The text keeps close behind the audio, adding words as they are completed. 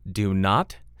Do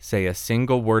not say a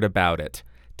single word about it.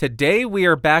 Today we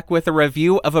are back with a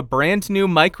review of a brand new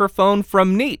microphone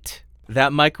from Neat.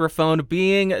 That microphone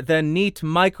being the Neat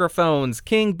Microphones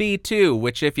King Bee 2,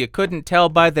 which if you couldn't tell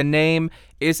by the name,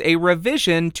 is a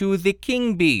revision to the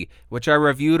King Bee, which I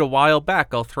reviewed a while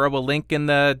back. I'll throw a link in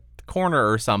the corner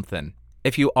or something.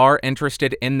 If you are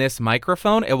interested in this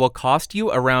microphone, it will cost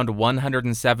you around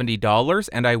 $170,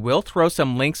 and I will throw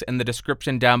some links in the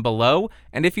description down below.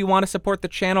 And if you want to support the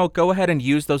channel, go ahead and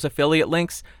use those affiliate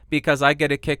links, because I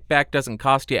get a kickback, doesn't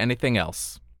cost you anything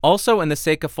else. Also, in the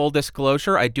sake of full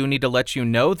disclosure, I do need to let you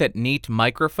know that Neat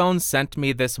Microphones sent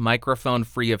me this microphone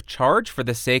free of charge for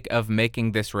the sake of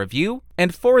making this review.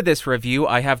 And for this review,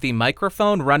 I have the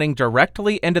microphone running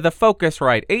directly into the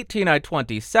Focusrite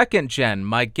 18i20 2nd Gen.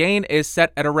 My gain is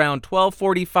set at around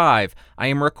 1245. I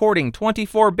am recording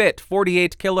 24-bit,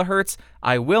 48 kilohertz.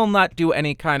 I will not do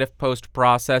any kind of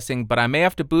post-processing, but I may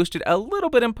have to boost it a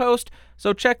little bit in post,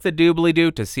 so check the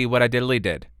doobly-doo to see what I diddly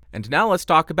did. And now let's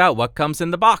talk about what comes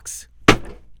in the box.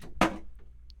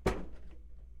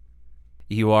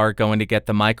 You are going to get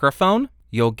the microphone.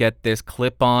 You'll get this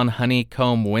clip-on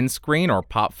honeycomb windscreen or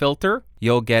pop filter.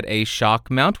 You'll get a shock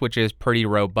mount, which is pretty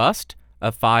robust,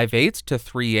 a 5/8 to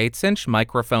 3/8 inch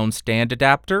microphone stand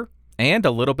adapter, and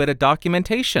a little bit of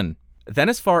documentation. Then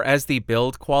as far as the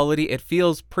build quality, it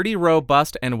feels pretty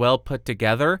robust and well put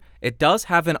together. It does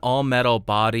have an all-metal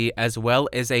body as well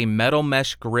as a metal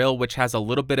mesh grille, which has a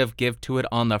little bit of give to it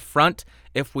on the front.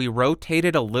 If we rotate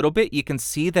it a little bit, you can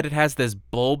see that it has this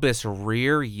bulbous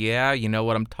rear. Yeah, you know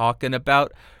what I'm talking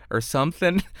about, or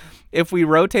something. If we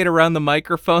rotate around the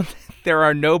microphone, there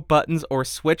are no buttons or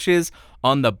switches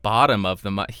on the bottom of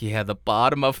the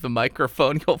bottom of the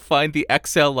microphone. You'll find the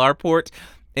XLR port.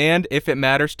 And if it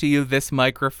matters to you, this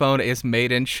microphone is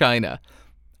made in China.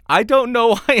 I don't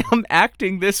know why I'm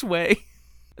acting this way.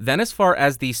 Then as far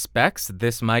as the specs,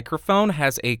 this microphone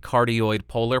has a cardioid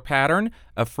polar pattern,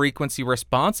 a frequency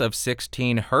response of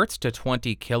 16 Hz to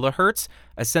 20 kHz,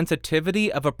 a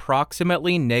sensitivity of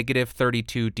approximately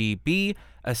 -32 dB,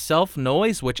 a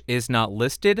self-noise which is not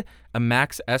listed, a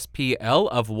max SPL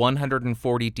of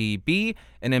 140 dB,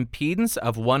 an impedance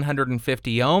of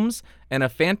 150 ohms, and a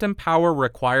phantom power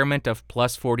requirement of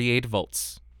plus 48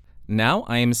 volts. Now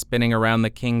I am spinning around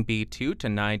the King Bee 2 to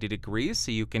 90 degrees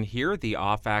so you can hear the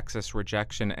off-axis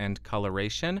rejection and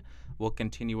coloration. We'll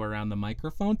continue around the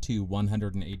microphone to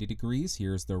 180 degrees.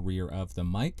 Here's the rear of the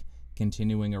mic.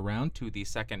 Continuing around to the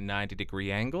second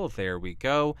 90-degree angle, there we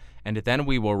go, and then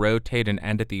we will rotate and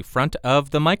end at the front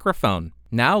of the microphone.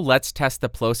 Now let's test the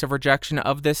plosive rejection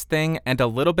of this thing, and a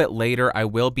little bit later I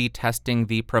will be testing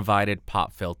the provided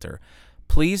pop filter.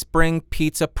 Please bring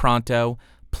pizza pronto.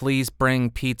 Please bring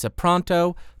pizza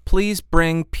pronto. Please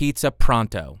bring pizza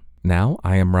pronto. Now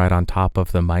I am right on top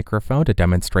of the microphone to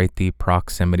demonstrate the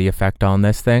proximity effect on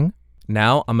this thing.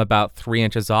 Now I'm about 3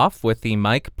 inches off with the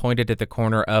mic pointed at the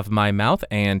corner of my mouth,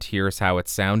 and here's how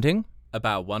it's sounding.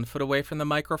 About 1 foot away from the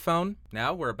microphone.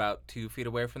 Now we're about 2 feet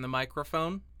away from the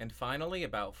microphone. And finally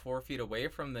about 4 feet away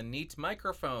from the Neat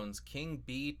Microphones King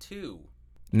Bee 2.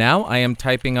 Now I am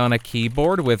typing on a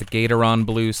keyboard with Gateron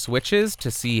Blue switches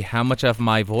to see how much of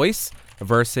my voice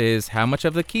versus how much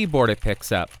of the keyboard it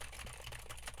picks up.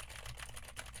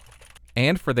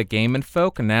 And for the Game &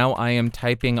 Folk, now I am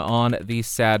typing on the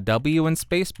sad W and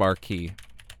spacebar key.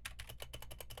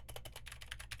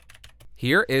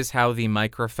 Here is how the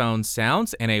microphone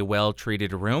sounds in a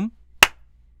well-treated room.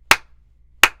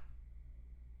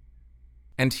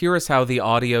 And here is how the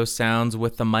audio sounds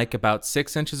with the mic about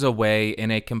 6 inches away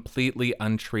in a completely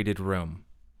untreated room.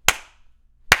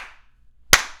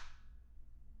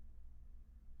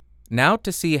 Now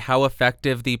to see how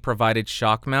effective the provided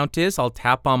shock mount is, I'll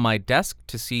tap on my desk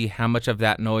to see how much of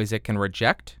that noise it can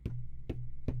reject.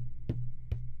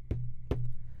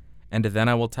 And then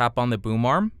I will tap on the boom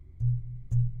arm.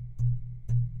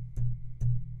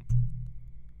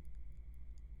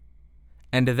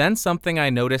 And then something I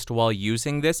noticed while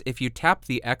using this, if you tap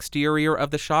the exterior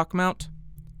of the shock mount,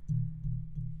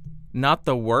 not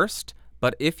the worst,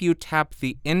 but if you tap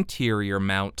the interior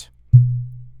mount,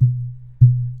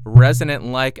 resonant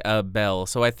like a bell.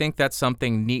 So I think that's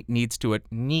something Neat needs to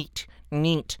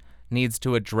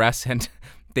address, and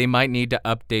they might need to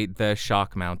update the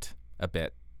shock mount a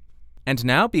bit. And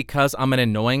now, because I'm an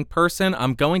annoying person,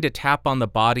 I'm going to tap on the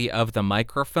body of the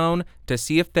microphone to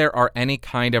see if there are any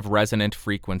kind of resonant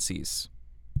frequencies.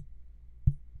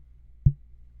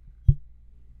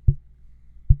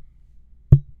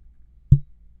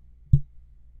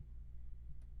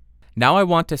 Now I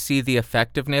want to see the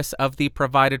effectiveness of the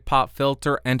provided pop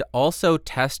filter and also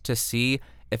test to see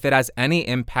if it has any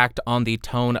impact on the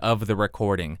tone of the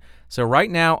recording. So right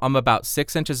now I'm about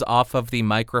 6 inches off of the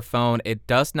microphone. It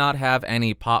does not have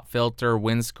any pop filter,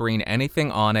 windscreen,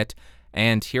 anything on it.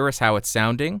 And here is how it's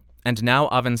sounding. And now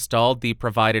I've installed the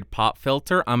provided pop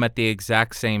filter. I'm at the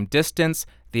exact same distance,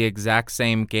 the exact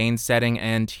same gain setting,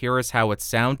 and here is how it's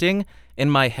sounding. In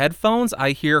my headphones,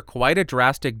 I hear quite a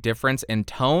drastic difference in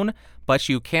tone, but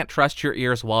you can't trust your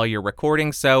ears while you're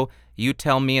recording, so you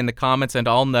tell me in the comments and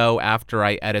I'll know after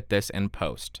I edit this in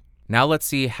post. Now let's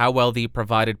see how well the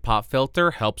provided pop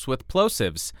filter helps with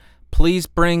plosives. Please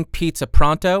bring pizza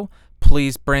pronto.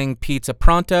 Please bring pizza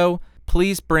pronto.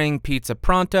 Please bring pizza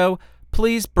pronto.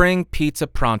 Please bring pizza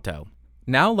pronto.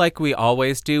 Now, like we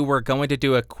always do, we're going to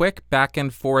do a quick back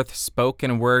and forth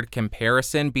spoken word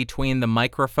comparison between the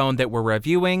microphone that we're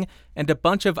reviewing and a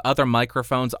bunch of other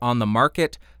microphones on the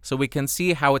market so we can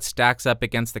see how it stacks up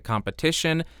against the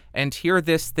competition and hear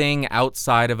this thing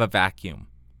outside of a vacuum.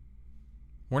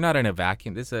 We're not in a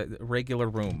vacuum, this is a regular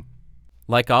room.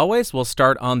 Like always, we'll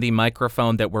start on the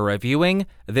microphone that we're reviewing.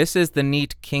 This is the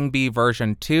Neat King Bee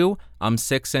version 2. I'm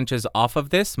 6 inches off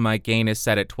of this. My gain is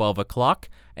set at 12 o'clock,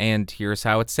 and here's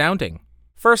how it's sounding.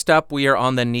 First up, we are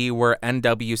on the Neewer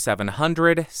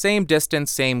NW700. Same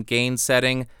distance, same gain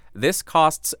setting. This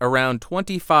costs around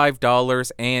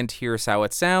 $25, and here's how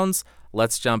it sounds.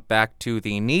 Let's jump back to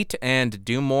the Neat and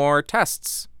do more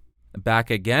tests. Back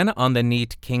again on the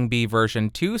Neat King Bee version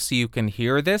 2 so you can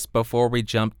hear this before we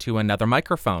jump to another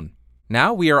microphone.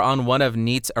 Now we are on one of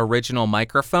Neat's original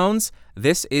microphones.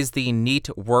 This is the Neat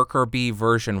Worker Bee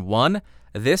version 1.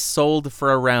 This sold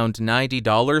for around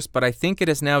 $90, but I think it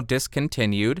is now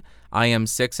discontinued. I am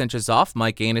 6 inches off.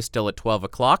 My gain is still at 12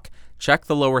 o'clock. Check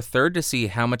the lower third to see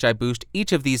how much I boost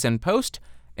each of these in post.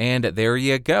 And there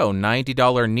you go,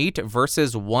 $90 Neat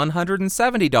versus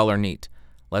 $170 Neat.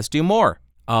 Let's do more.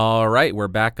 All right, we're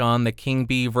back on the King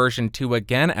Bee version 2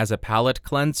 again as a palette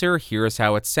cleanser. Here's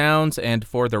how it sounds, and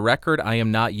for the record, I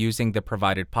am not using the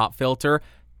provided pop filter.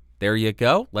 There you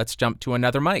go. Let's jump to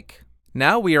another mic.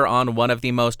 Now we are on one of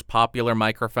the most popular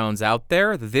microphones out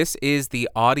there. This is the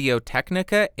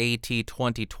Audio-Technica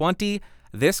AT2020.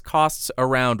 This costs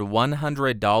around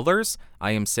 $100.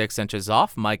 I am 6 inches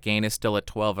off. My gain is still at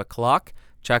 12 o'clock.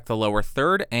 Check the lower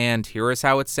third, and here is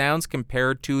how it sounds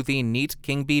compared to the Neat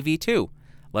King Bee V2.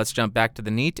 Let's jump back to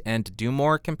the Neat and do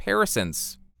more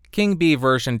comparisons. King Bee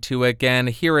version 2 again.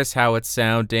 Here is how it's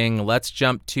sounding. Let's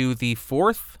jump to the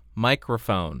fourth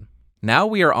microphone. Now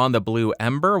we are on the Blue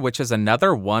Ember, which is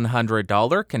another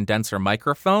 $100 condenser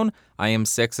microphone. I am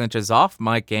 6 inches off.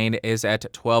 My gain is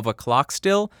at 12 o'clock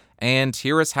still. And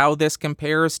here is how this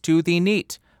compares to the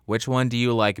Neat. Which one do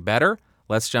you like better?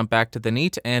 Let's jump back to the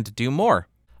Neat and do more.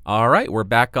 All right, we're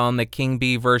back on the King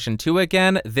Bee version 2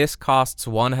 again. This costs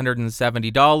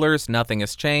 $170. Nothing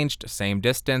has changed. Same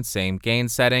distance, same gain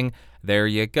setting. There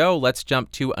you go. Let's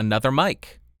jump to another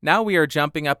mic. Now we are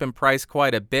jumping up in price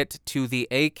quite a bit to the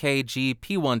AKG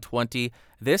P120.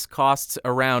 This costs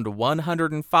around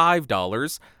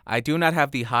 $105. I do not have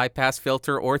the high pass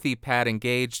filter or the pad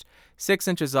engaged. 6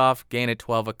 inches off, gain at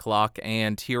 12 o'clock,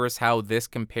 and here is how this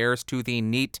compares to the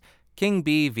Neat King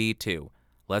Bee V2.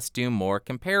 Let's do more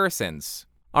comparisons.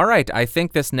 All right, I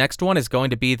think this next one is going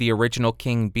to be the original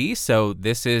King Bee. So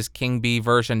this is King Bee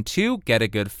version 2. Get a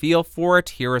good feel for it.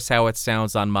 Here is how it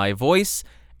sounds on my voice.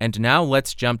 And now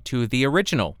let's jump to the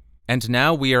original. And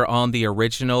now we are on the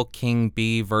original King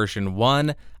Bee version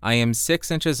 1. I am 6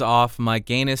 inches off. My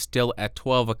gain is still at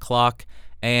 12 o'clock.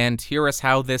 And here is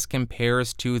how this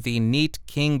compares to the Neat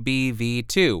King Bee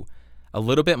V2. A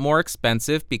little bit more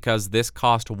expensive because this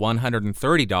cost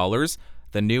 $130.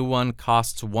 The new one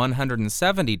costs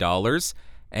 $170,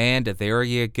 and there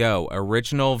you go,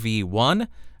 original V1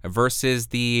 versus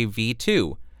the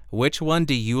V2. Which one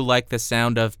do you like the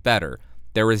sound of better?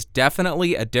 There is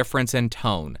definitely a difference in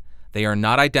tone. They are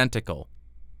not identical.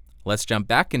 Let's jump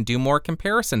back and do more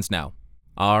comparisons now.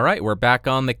 All right, we're back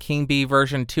on the King Bee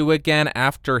version 2 again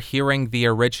after hearing the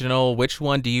original. Which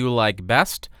one do you like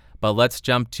best? But let's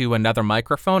jump to another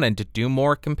microphone and do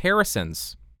more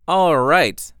comparisons. All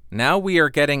right. Now we are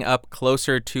getting up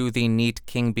closer to the Neat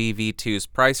King Bee V2's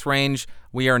price range.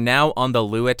 We are now on the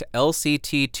Lewitt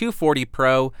LCT 240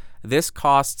 Pro. This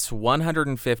costs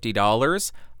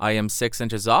 $150. I am 6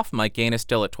 inches off. My gain is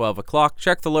still at 12 o'clock.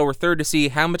 Check the lower third to see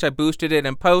how much I boosted it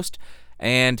in post.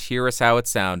 And here is how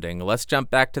it's sounding. Let's jump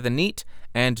back to the Neat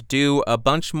and do a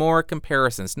bunch more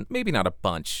comparisons. Maybe not a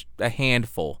bunch, a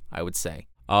handful, I would say.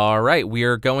 All right, we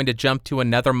are going to jump to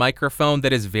another microphone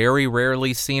that is very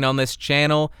rarely seen on this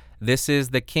channel. This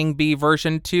is the King Bee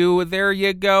version 2. There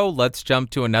you go. Let's jump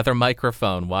to another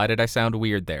microphone. Why did I sound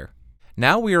weird there?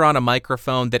 Now we are on a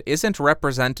microphone that isn't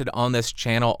represented on this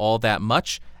channel all that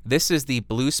much. This is the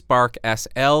Blue Spark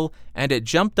SL, and it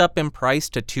jumped up in price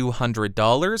to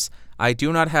 $200. I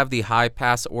do not have the high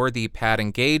pass or the pad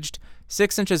engaged.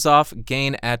 6 inches off,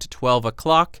 gain at 12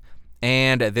 o'clock,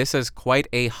 and this is quite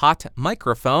a hot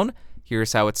microphone.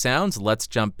 Here's how it sounds. Let's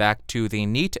jump back to the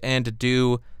Neat and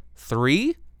do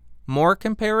 3 more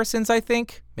comparisons, I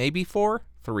think. Maybe 4?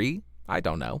 3? I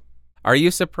don't know. Are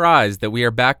you surprised that we are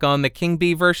back on the King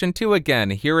Bee version 2 again?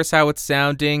 Here is how it's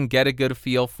sounding. Get a good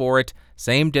feel for it.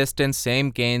 Same distance, same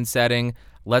gain setting.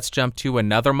 Let's jump to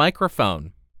another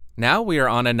microphone. Now we are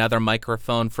on another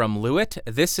microphone from Lewitt.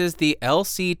 This is the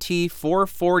LCT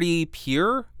 440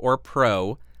 Pure or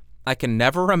Pro. I can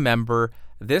never remember.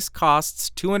 This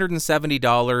costs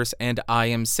 $270 and I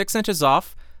am 6 inches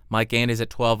off. My gain is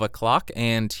at 12 o'clock,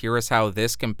 and here is how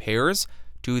this compares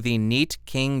to the Neat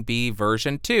King Bee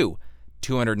version 2.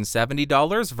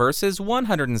 $270 versus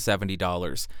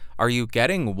 $170. Are you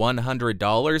getting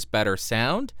 $100 better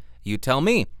sound? You tell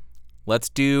me. Let's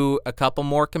do a couple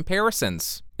more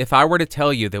comparisons. If I were to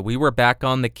tell you that we were back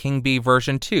on the King Bee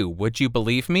version 2, would you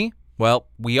believe me? Well,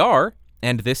 we are,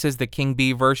 and this is the King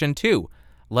Bee version 2.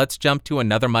 Let's jump to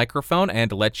another microphone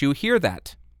and let you hear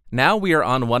that. Now we are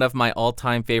on one of my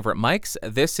all-time favorite mics.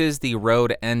 This is the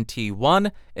Rode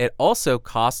NT1. It also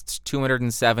costs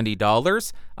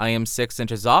 $270. I am 6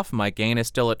 inches off. My gain is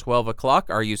still at 12 o'clock.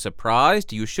 Are you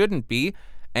surprised? You shouldn't be.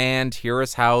 And here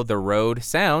is how the Rode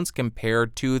sounds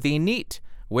compared to the Neat.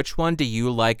 Which one do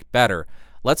you like better?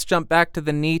 Let's jump back to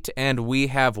the Neat, and we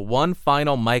have one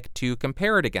final mic to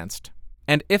compare it against.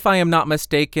 And if I am not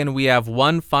mistaken, we have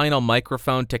one final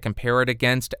microphone to compare it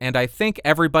against, and I think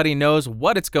everybody knows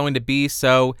what it's going to be,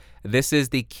 so this is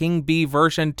the King Bee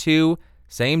version 2,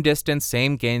 same distance,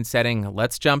 same gain setting.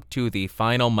 Let's jump to the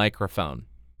final microphone.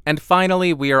 And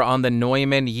finally, we are on the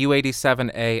Neumann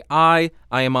U87AI.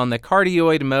 I am on the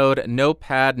cardioid mode, no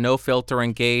pad, no filter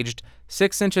engaged,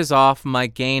 6 inches off. My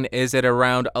gain is at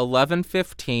around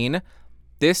 1115.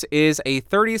 This is a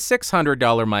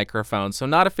 $3,600 microphone, so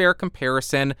not a fair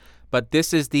comparison, but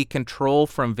this is the control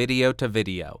from video to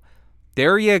video.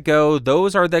 There you go.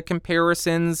 Those are the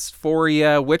comparisons for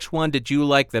you. Which one did you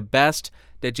like the best?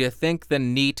 Did you think the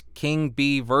Neat King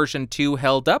Bee version 2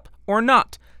 held up or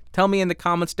not? Tell me in the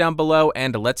comments down below,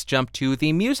 and let's jump to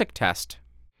the music test.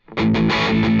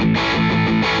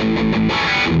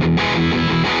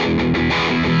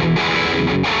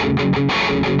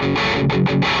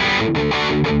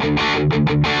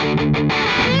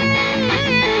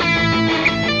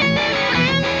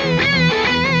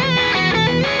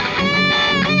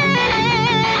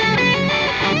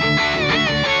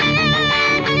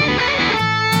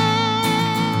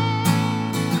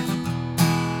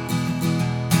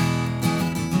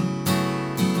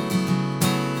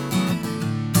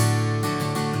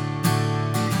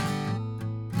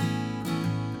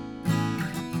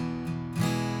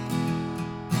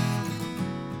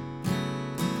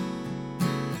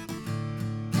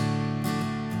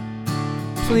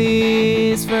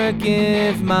 Please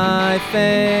forgive my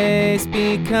face,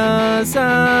 because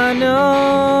I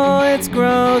know it's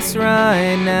gross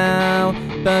right now,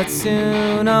 but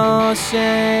soon I'll shave.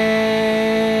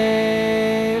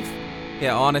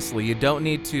 Yeah, honestly, you don't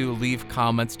need to leave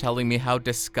comments telling me how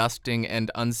disgusting and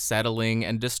unsettling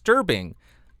and disturbing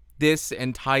this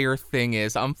entire thing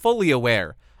is. I'm fully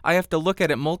aware. I have to look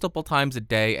at it multiple times a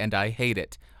day, and I hate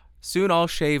it. Soon I'll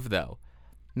shave, though.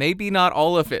 Maybe not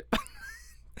all of it.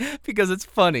 Because it's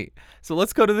funny. So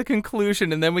let's go to the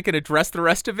conclusion, and then we can address the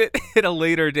rest of it at a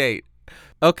later date.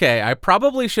 Okay, I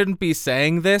probably shouldn't be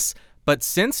saying this, but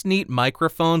since Neat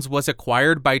Microphones was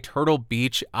acquired by Turtle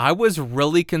Beach, I was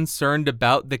really concerned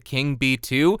about the King Bee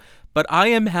 2, but I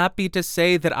am happy to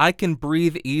say that I can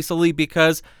breathe easily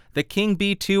because the King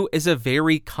Bee 2 is a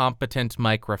very competent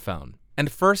microphone. And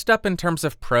first up, in terms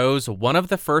of pros, one of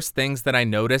the first things that I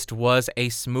noticed was a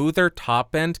smoother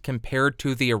top end compared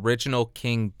to the original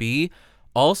King Bee.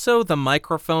 Also, the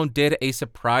microphone did a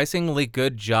surprisingly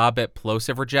good job at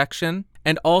plosive rejection.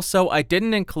 And also, I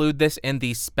didn't include this in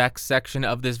the specs section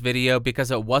of this video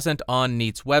because it wasn't on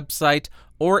Neat's website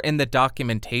or in the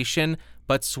documentation,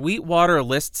 but Sweetwater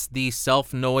lists the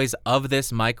self-noise of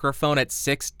this microphone at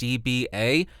 6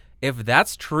 dBA. If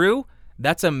that's true,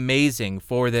 that's amazing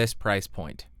for this price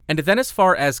point. And then as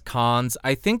far as cons,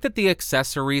 I think that the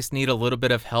accessories need a little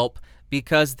bit of help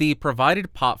because the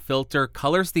provided pop filter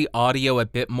colors the audio a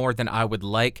bit more than I would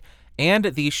like, and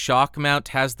the shock mount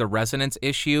has the resonance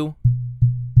issue,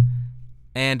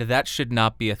 and that should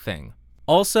not be a thing.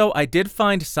 Also, I did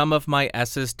find some of my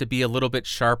S's to be a little bit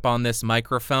sharp on this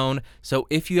microphone, so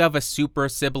if you have a super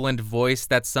sibilant voice,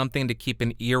 that's something to keep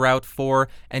an ear out for,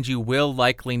 and you will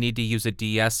likely need to use a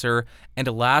de-esser. And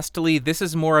lastly, this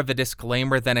is more of a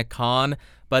disclaimer than a con,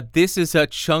 but this is a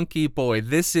chunky boy.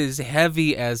 This is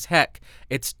heavy as heck.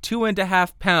 It's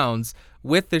 2.5 pounds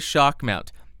with the shock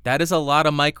mount. That is a lot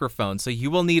of microphone, so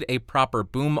you will need a proper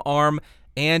boom arm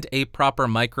and a proper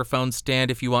microphone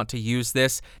stand if you want to use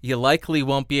this. You likely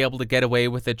won't be able to get away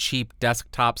with a cheap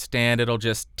desktop stand. It'll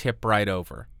just tip right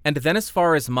over. And then as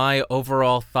far as my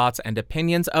overall thoughts and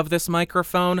opinions of this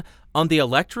microphone, on the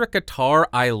electric guitar,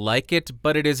 I like it,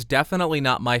 but it is definitely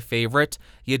not my favorite.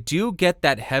 You do get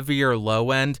that heavier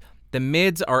low end. The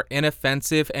mids are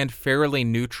inoffensive and fairly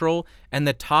neutral, and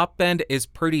the top end is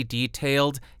pretty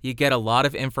detailed. You get a lot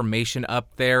of information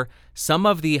up there. Some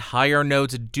of the higher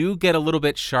notes do get a little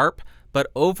bit sharp, but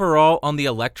overall on the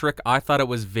electric, I thought it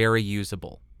was very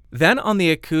usable. Then on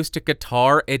the acoustic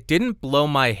guitar, it didn't blow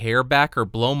my hair back or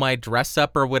blow my dress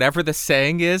up or whatever the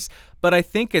saying is, but I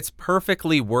think it's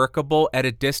perfectly workable at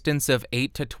a distance of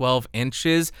 8 to 12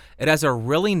 inches. It has a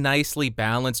really nicely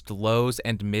balanced lows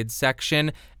and mid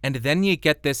section, and then you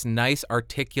get this nice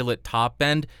articulate top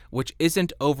end, which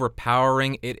isn't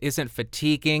overpowering, it isn't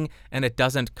fatiguing, and it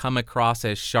doesn't come across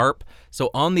as sharp. So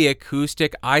on the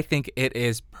acoustic, I think it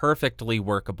is perfectly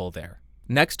workable there.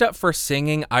 Next up for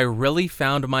singing, I really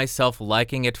found myself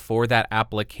liking it for that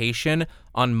application.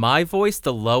 On my voice,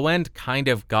 the low end kind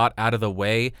of got out of the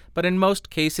way, but in most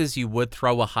cases you would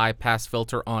throw a high pass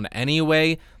filter on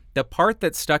anyway. The part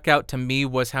that stuck out to me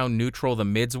was how neutral the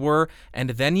mids were, and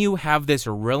then you have this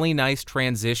really nice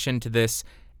transition to this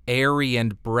airy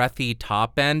and breathy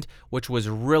top end, which was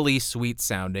really sweet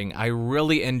sounding. I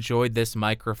really enjoyed this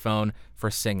microphone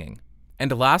for singing.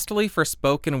 And lastly, for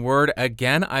spoken word,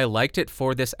 again, I liked it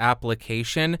for this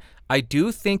application. I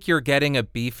do think you're getting a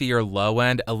beefier low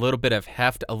end, a little bit of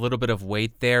heft, a little bit of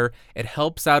weight there. It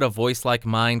helps out a voice like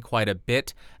mine quite a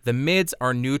bit. The mids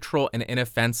are neutral and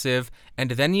inoffensive,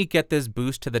 and then you get this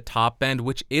boost to the top end,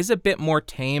 which is a bit more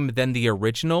tame than the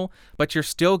original, but you're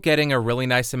still getting a really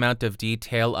nice amount of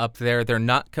detail up there. They're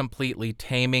not completely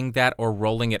taming that or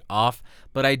rolling it off,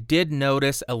 but I did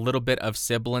notice a little bit of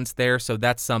sibilance there, so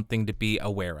that's something to be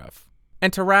aware of.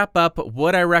 And to wrap up,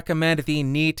 would I recommend the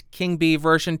Neat King Bee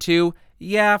version 2?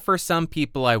 Yeah, for some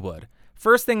people I would.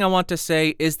 First thing I want to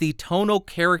say is the tonal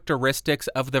characteristics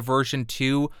of the version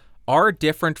 2 are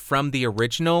different from the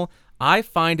original. I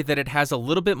find that it has a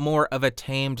little bit more of a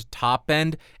tamed top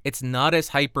end. It's not as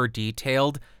hyper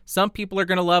detailed. Some people are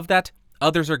going to love that,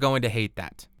 others are going to hate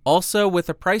that. Also, with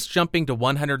the price jumping to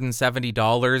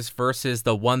 $170 versus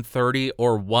the $130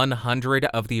 or $100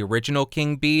 of the original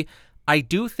King Bee, I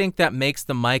do think that makes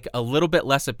the mic a little bit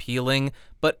less appealing,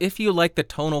 but if you like the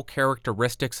tonal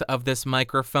characteristics of this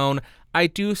microphone, I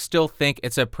do still think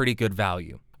it's a pretty good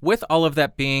value. With all of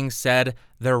that being said,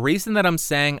 the reason that I'm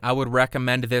saying I would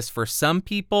recommend this for some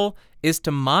people is,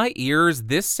 to my ears,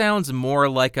 this sounds more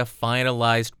like a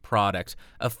finalized product,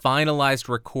 a finalized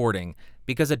recording,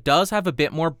 because it does have a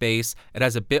bit more bass, it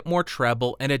has a bit more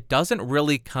treble, and it doesn't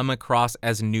really come across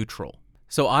as neutral.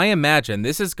 So I imagine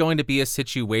this is going to be a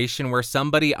situation where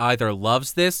somebody either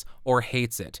loves this or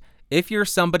hates it. If you're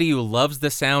somebody who loves the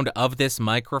sound of this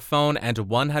microphone and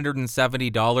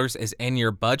 $170 is in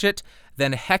your budget,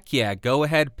 then heck yeah, go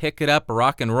ahead, pick it up,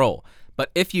 rock and roll.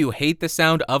 But if you hate the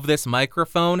sound of this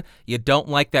microphone, you don't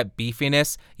like that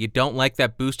beefiness, you don't like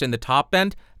that boost in the top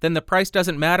end, then the price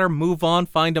doesn't matter, move on,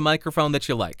 find a microphone that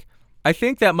you like. I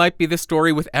think that might be the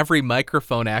story with every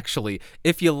microphone, actually.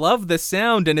 If you love the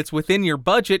sound and it's within your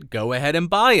budget, go ahead and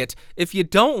buy it. If you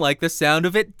don't like the sound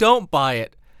of it, don't buy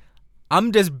it.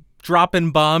 I'm just dropping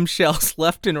bombshells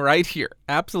left and right here.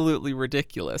 Absolutely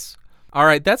ridiculous. All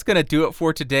right, that's going to do it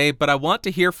for today, but I want to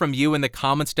hear from you in the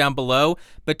comments down below.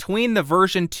 Between the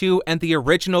version 2 and the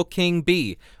original King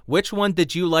Bee, which one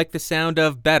did you like the sound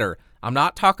of better? I'm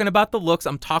not talking about the looks,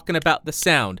 I'm talking about the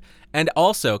sound. And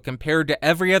also, compared to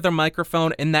every other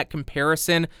microphone in that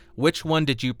comparison, which one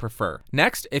did you prefer?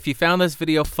 Next, if you found this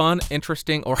video fun,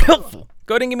 interesting, or helpful,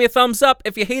 go ahead and give me a thumbs up.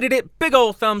 If you hated it, big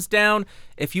ol' thumbs down.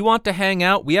 If you want to hang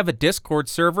out, we have a Discord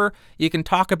server. You can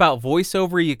talk about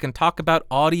voiceover, you can talk about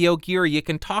audio gear, you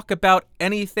can talk about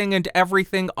anything and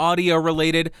everything audio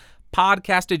related.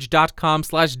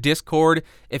 Podcastage.com/Discord.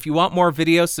 If you want more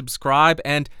videos, subscribe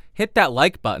and hit that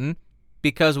like button,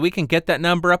 because we can get that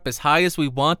number up as high as we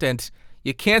want and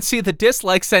you can't see the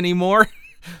dislikes anymore.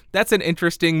 That's an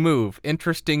interesting move,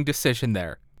 interesting decision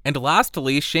there. And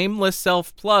lastly, shameless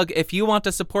self-plug, if you want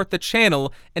to support the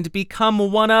channel and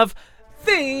become one of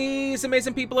these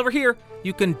amazing people over here,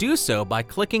 you can do so by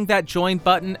clicking that join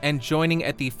button and joining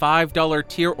at the $5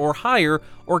 tier or higher,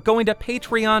 or going to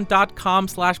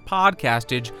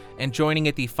patreon.com/podcastage and joining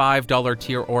at the $5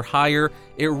 tier or higher.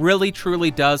 It really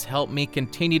truly does help me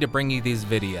continue to bring you these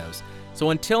videos.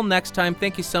 So until next time,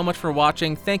 thank you so much for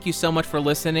watching. Thank you so much for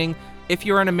listening. If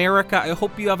you're in America, I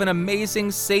hope you have an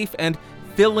amazing, safe, and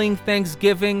filling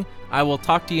Thanksgiving. I will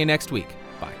talk to you next week.